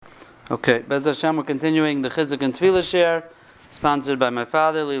Okay, Bez Hashem, we're continuing the Chizuk and Tefillah share, sponsored by my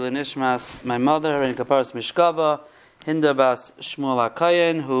father, Lila Nishmas, my mother, and Kaparas Mishkava, Hinda Bas Shmuel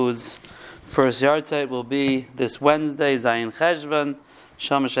HaKayin, whose first yahrzeit will be this Wednesday, Zayin Cheshvan,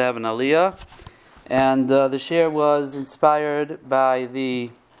 Shamash Hav and Aliyah. And the share was inspired by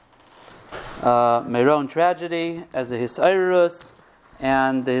the Meron tragedy as a Hisayrus,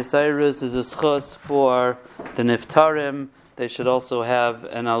 and the Hisayrus is a schus for the Niftarim. They should also have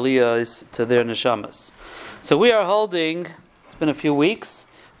an aliyah to their neshamas. So we are holding, it's been a few weeks,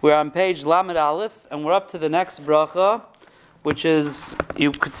 we're on page Lamed Aleph, and we're up to the next bracha, which is,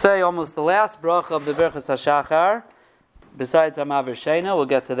 you could say, almost the last bracha of the Berchas HaShachar, besides Hamav Shena. We'll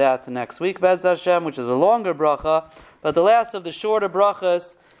get to that next week, Bez Hashem, which is a longer bracha, but the last of the shorter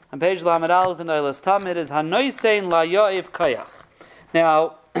brachas, on page Lamed Aleph in the Eilas Tamid, is Hanoisein La Yoiv Kayach.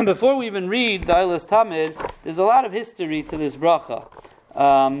 Now, before we even read the Eilas Tamid, there's a lot of history to this bracha.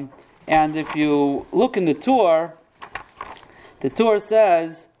 And if you look in the Tur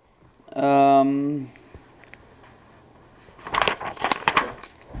says, Oid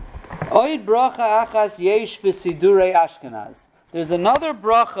bracha achas yesh b'sidurei Ashkenaz. There's another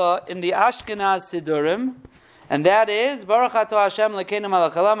bracha in the Ashkenaz Sidurim, and that is, Baruch Atah Hashem Lekeinu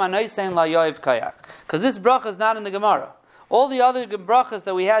Melech Haolam Hanoisein La Yoiv Kayach. Because this bracha is not in the Gemara. All the other brachas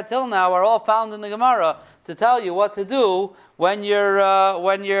that we had till now are all found in the Gemara to tell you what to do when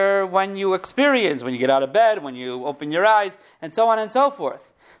you experience, when you get out of bed, when you open your eyes, and so on and so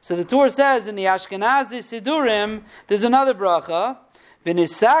forth. So the Tur says in the Ashkenazi Sidurim, there's another bracha,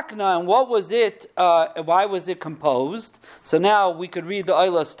 V'nisakna, and what was it? Why was it composed? So now we could read the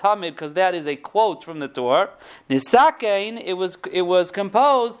Eilas Tamid because that is a quote from the Tur. Nisakein, it was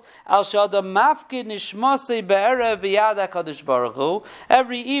composed al shada mafkid nishmasei be'erev b'yad HaKadosh Baruch Hu.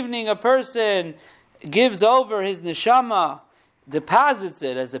 Every evening a person gives over his neshama, deposits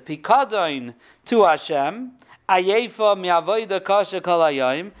it as a pikadon to Hashem. Ayefa mi'avoda kasha kol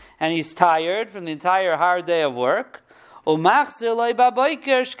hayom, and he's tired from the entire hard day of work. And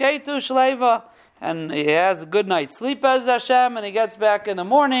he has a good night's sleep as Hashem, and he gets back in the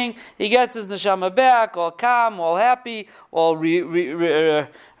morning, he gets his neshama back, all calm, all happy, all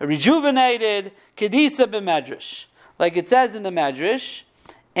rejuvenated. Kedisa b'medrash, like it says in the Medrash.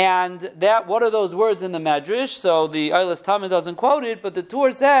 And that, what are those words in the Medrash? So the Eilas Tamid doesn't quote it, but the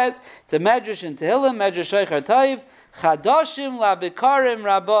Tur says it's a Medrash in Tehillim, Medrash Sheikhar Taiv. Chadashim labikarim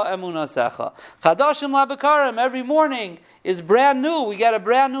rabba emunasecha. Chadashim labikarim, every morning is brand new. We get a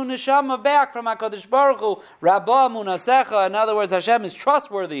brand new neshama back from HaKadosh Baruch Hu. Rabba emunasecha. In other words, Hashem is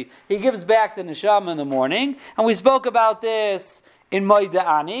trustworthy. He gives back the neshama in the morning. And we spoke about this in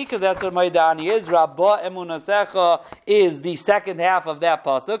Moedani, because that's what Moedani is. Rabba emunasecha is the second half of that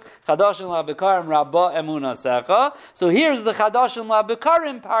pasuk. Chadashim labikarim rabba emunasecha. So here's the Chadashim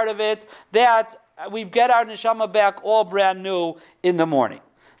labikarim part of it, that we get our neshama back all brand new in the morning.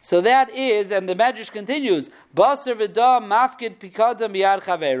 So that is, and the Medrash continues, Basar v'dam mafkid pikadam b'yad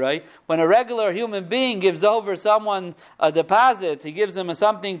chaveroi. When a regular human being gives over someone a deposit, he gives them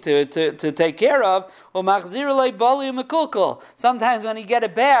something to take care of. Sometimes when you get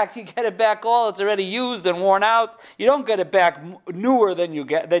it back all, it's already used and worn out. You don't get it back newer than you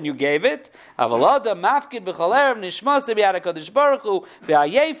gave it. Avalada mafkid b'chalerev nishmasa b'yad HaKadosh Baruch Hu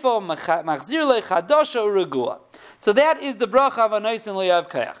v'ayefo machzir lechadosha urugua. So that is the bracha of Hanoisein La Yoiv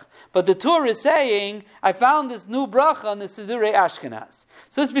Kayach. But the Tur is saying, I found this new bracha in the Sidurei Ashkenaz.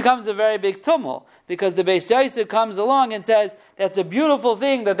 So this becomes a very big tumult, because the Beis Yosef comes along and says, that's a beautiful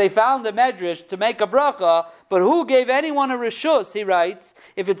thing that they found the Medrash to make a bracha, but who gave anyone a reshus, he writes,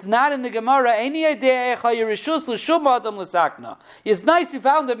 if it's not in the Gemara, it's nice you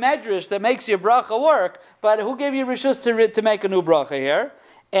found the Medrash that makes your bracha work, but who gave you reshus to make a new bracha here?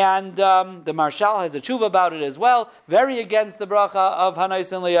 And the Marshal has a tshuva about it as well, very against the bracha of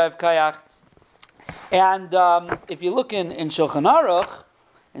Hanoisein La Yoiv Kayach. And if you look in Shulchan Aruch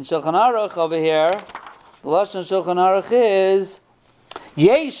over here, the Lashon Shulchan Aruch is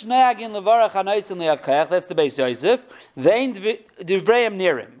Yesh Nagin Levarach Hanoisein La Yoiv Kayach. That's the Beis Yosef. Vein Divrayim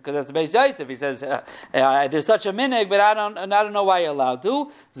Nirim, because that's the Beis Yosef. He says there's such a minig, but I don't know why you're allowed to.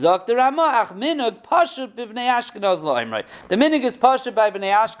 Zok the Ramah Ach minig Pashut b'Bnei Ashkenaz lo Imrei. The minig is Pashut by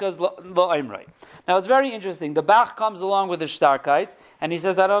Bnei Ashkenaz lo Imrei. Now it's very interesting. The Bach comes along with the Shtarkite, and he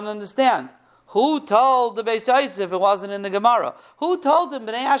says, I don't understand. Who told the Beis Yosef it wasn't in the Gemara? Who told them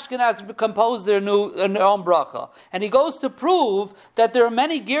Bnei Ashkenaz composed their own bracha? And he goes to prove that there are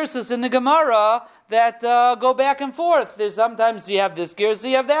many girsas in the Gemara that go back and forth. There's sometimes you have this girsa,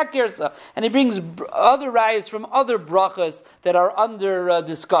 you have that girsa. And he brings other rayas from other brachas that are under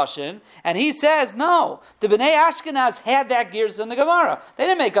discussion. And he says, no, the Bnei Ashkenaz had that girsa in the Gemara. They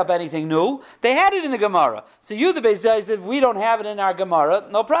didn't make up anything new. They had it in the Gemara. So you, the Beis Yosef, we don't have it in our Gemara,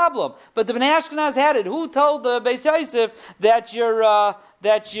 no problem. But the Bnei Ashkenaz had it. Who told the Beis Yosef that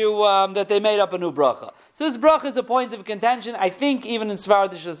that they made up a new bracha? So this bracha is a point of contention. I think even in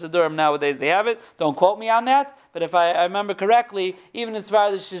Svardish Sidurim nowadays they have it. Don't quote me on that. But if I remember correctly, even in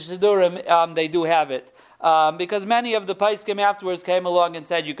Svardish Sidurim they do have it. Because many of the Paiskim afterwards came along and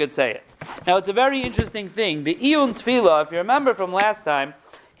said you could say it. Now it's a very interesting thing. The Iyun Tefillah, if you remember from last time,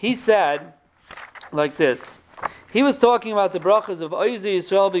 he said like this. He was talking about the brachas of Oizer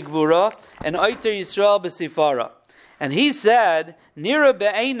Yisrael B'Gvura and Oiter Yisrael B'Sifara. And he said, Nira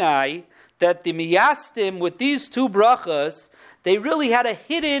Be'enai, that the Miyastim with these two brachas, they really had a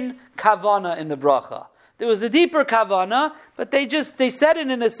hidden kavana in the bracha. There was a deeper kavana, but they said it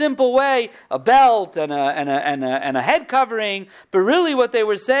in a simple way, a belt and a head covering. But really, what they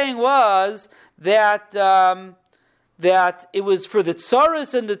were saying was that it was for the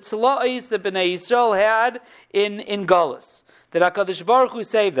tsaras and the tzla'is that Bnei Yisrael had in Galus. That HaKadosh Baruch Hu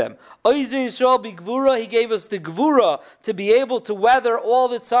saved them. Oizer Yisrael B'Gvura, He gave us the Gvura to be able to weather all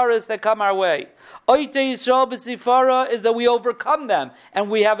the tsaras that come our way. Oiter Yisrael B'Sifara is that we overcome them. And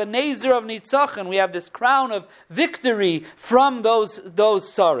we have a Nezer of Nitzachon. We have this crown of victory from those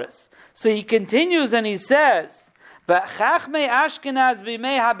tsaras. So he continues and he says, Chachmei Ashkenaz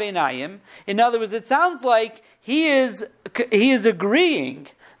b'mei haBeinayim. In other words, it sounds like he is agreeing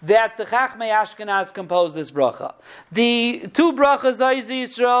that the Chachmei Ashkenaz composed this bracha. The two brachas, Oizer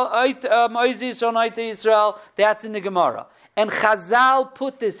Yisrael, Oiter Yisrael, that's in the Gemara. And Chazal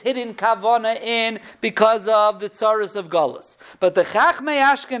put this hidden kavana in because of the tsaras of Galus. But the Chachmei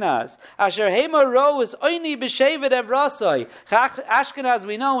Ashkenaz, Asher Hema Ro is Oini B'Shevet Evrasoi. Ashkenaz,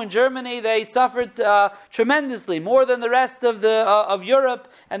 we know in Germany they suffered tremendously, more than the rest of of Europe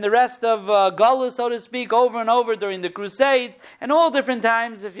and the rest of Galus, so to speak, over and over during the Crusades and all different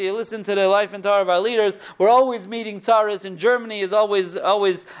times. If you listen to the life and Torah of our leaders, we're always meeting tsaras. In Germany is always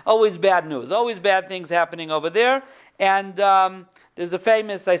bad news, always bad things happening over there. And there's a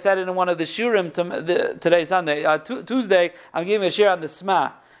famous, I said it in one of the shurim today, Sunday, Tuesday, I'm giving a shir on the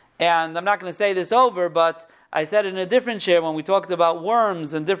Sma. And I'm not going to say this over, but I said in a different shir when we talked about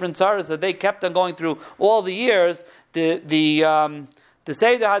worms and different tsaras that they kept on going through all the years. The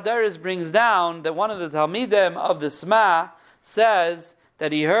Seder Hadaris brings down that one of the Talmidim of the Sma says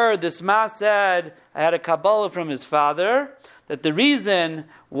that he heard the Sma said, I had a Kabbalah from his father, that the reason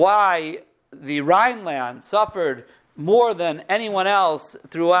why the Rhineland suffered more than anyone else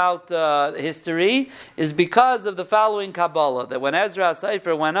throughout history is because of the following Kabbalah, that when Ezra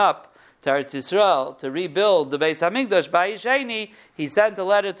HaSefer went up to Eretz Yisrael to rebuild the Beis HaMikdash by Yisheni, he sent a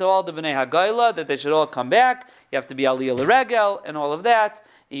letter to all the Bnei Hagayla that they should all come back. You have to be Aliyah L'Regel and all of that.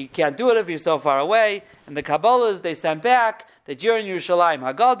 You can't do it if you're so far away. And the Kabbalahs they sent back that you're in Yerushalayim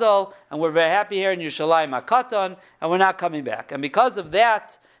HaGadol and we're very happy here in Yerushalayim HaKatan and we're not coming back. And because of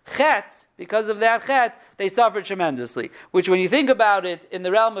that chet, they suffered tremendously. Which, when you think about it in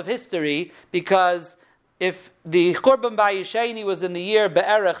the realm of history, because if the Churban Bayisheni was in the year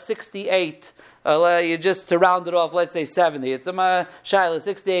Be'erech 68, just to round it off, let's say 70. It's a Shaila,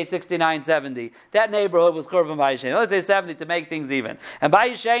 68, 69, 70. That neighborhood was Churban Bayisheni. Let's say 70 to make things even. And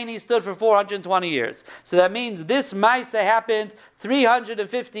Bayisheni stood for 420 years. So that means this Maisa happened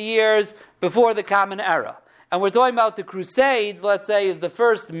 350 years before the Common Era. And we're talking about the Crusades, let's say, is the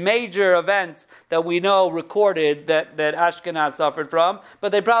first major events that we know recorded that Ashkenaz suffered from.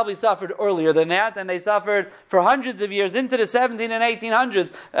 But they probably suffered earlier than that, and they suffered for hundreds of years. Into the 17 and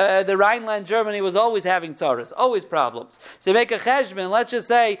 1800s, the Rhineland, Germany was always having tsaras, always problems. So you make a cheshbon, let's just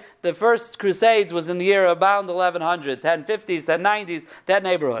say the first Crusades was in the year about 1100, 1050s, 1090s, that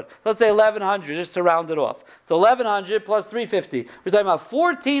neighborhood. Let's say 1100, just to round it off. So 1100 plus 350. We're talking about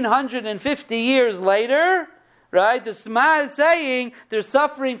 1450 years later. Right? The Sma is saying they're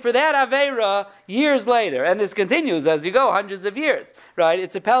suffering for that Aveira years later. And this continues as you go, hundreds of years. Right?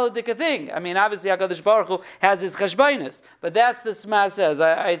 It's a Peladika thing. I mean, obviously, HaKadosh Baruch Hu has his cheshbonus. But that's the Sma says.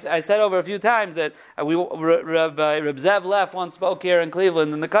 I said over a few times that Reb Zev Leff once spoke here in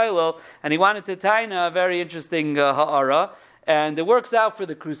Cleveland in the Kailo, and he wanted to taina a very interesting ha'ara. And it works out for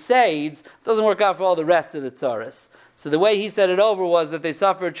the Crusades. It doesn't work out for all the rest of the tsaras. So the way he said it over was that they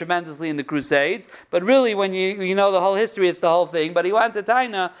suffered tremendously in the Crusades. But really, when you know the whole history, it's the whole thing. But he wanted to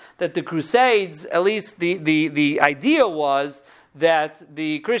taina that the Crusades, at least the idea was that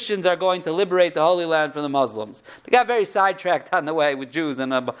the Christians are going to liberate the Holy Land from the Muslims. They got very sidetracked on the way with Jews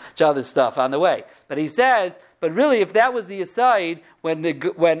and a bunch of other stuff on the way. But he says, but really, if that was the aside, when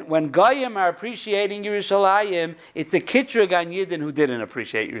Goyim are appreciating Yerushalayim, it's a Kitrug on Yidden who didn't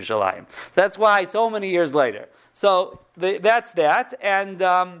appreciate Yerushalayim. So that's why so many years later. So that's that. And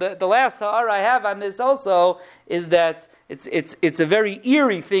the last ha'ara I have on this also is that it's a very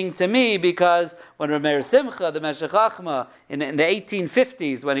eerie thing to me, because when Rameir Simcha, the Meshech Chochmah, in the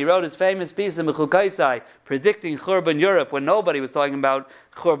 1850s, when he wrote his famous piece in Mechukaisai, predicting Churban Europe, when nobody was talking about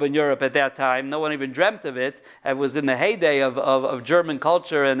Churban Europe at that time, no one even dreamt of it. It was in the heyday of German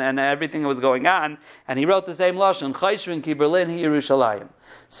culture and everything that was going on, and he wrote the same lashon, Chayshrin ki Berlin hi Yerushalayim.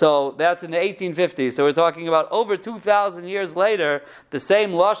 So that's in the 1850s. So we're talking about over 2,000 years later, the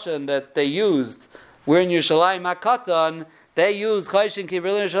same lashon that they used. We're in Yerushalayim HaKatan, they use Chayshin Ki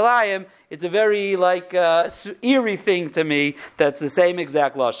Berlin Yerushalayim. It's a very eerie thing to me that's the same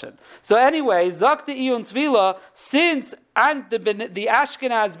exact lashon. So anyway, Zakta Iyun Tvila, since the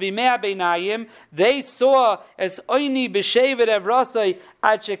Ashkenaz Bimei Beinayim, they saw as Oini B'Shevet Evrasai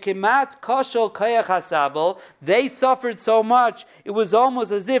Achekimat Koshol Kayach Hasabel, they suffered so much, it was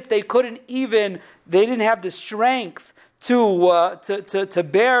almost as if they didn't have the strength to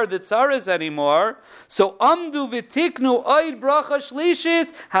bear the tzaras anymore. So amdu v'tiknu oid bracha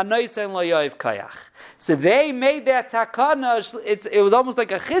shlishis hanoisen layoiv kayach. So they made that takana. It was almost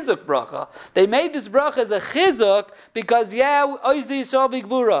like a chizuk bracha. They made this bracha as a chizuk because oizi yisol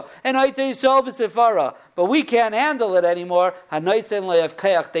b'gvura and oiter yisol b'sefara. But we can't handle it anymore. Hanoisen layoiv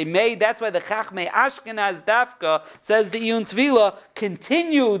kayach. They made. That's why the Chachmei Ashkenaz Dafka says the Iyun Tvila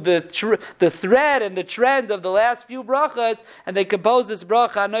continue the thread and the trend of the last few brachas, and they compose this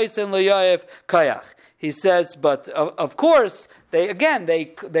bracha hanoisen layoiv kayach. He says, but of course, they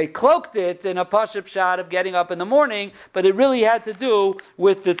cloaked it in a pashup shot of getting up in the morning, but it really had to do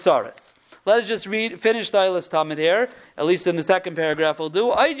with the tzaras. Let us just finish the Eilis Talmud here, at least in the second paragraph we'll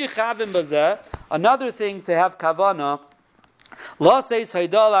do. Another thing to have kavana, La says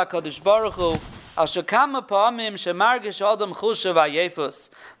Haidala Kadosh Baruch Hu, Ashakama Pa'amim Shemargish Adam Chusha Vayefus,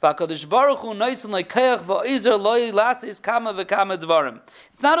 VaKadosh Baruch Hu Noisin Lekeach VaIzer Loi Lasis Kama VeKama Dvarim.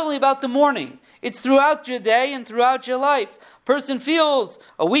 It's not only about the morning, it's throughout your day and throughout your life. Person feels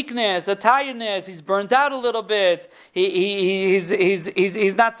a weakness, a tiredness. He's burnt out a little bit.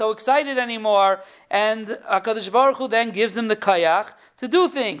 He's not so excited anymore. And HaKadosh Baruch Hu then gives him the kayach to do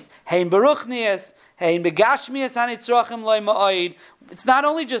things. Hein beruchnias, hein begashmias hanitzrachim loy ma'oid. It's not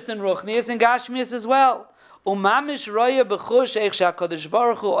only just in ruchnias, in gashmias as well. Umamish roya b'chush eich shakadosh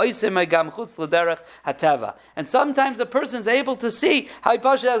baruch hu oisem agam chutz l'derech hateva. And sometimes a person's able to see how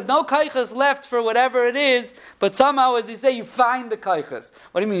he has no kaichas left for whatever it is, but somehow, as you say, you find the kaichas.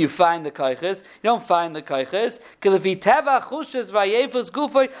 What do you mean you find the kaichas? You don't find the kaichas. Kilevi teva chushes vayefus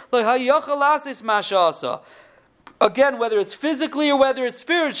gufay lo hayochel asis mashasa. Again, whether it's physically or whether it's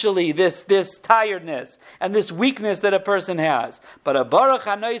spiritually, this tiredness and this weakness that a person has. But a baruch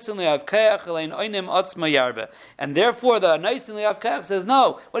hanaisin li'avkeach elein oinim otzma yarbe. And therefore the hanaisin li'avkeach says,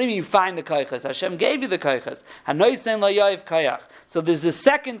 no, what do you mean you find the kaichas? Hashem gave you the kaichas. Hanaisin li'av kayach. So there's the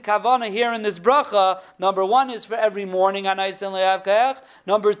second kavana here in this bracha. Number one is for every morning, hanaisin li'av kayach.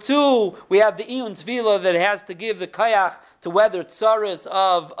 Number two, we have the iyun tvila that has to give the kayach to weather tzaras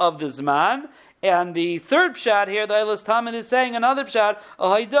of the zman. And the third pshat here, the Eilis Talmud is saying another pshat, a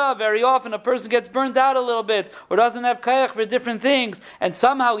haida, very often a person gets burnt out a little bit, or doesn't have kayach for different things, and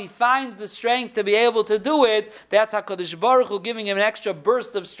somehow he finds the strength to be able to do it. That's HaKadosh Baruch Hu giving him an extra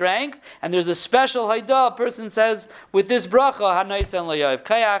burst of strength, and there's a special haida, a person says, with this bracha, hanaisan layav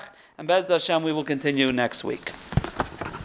kayach, and Bez Hashem we will continue next week.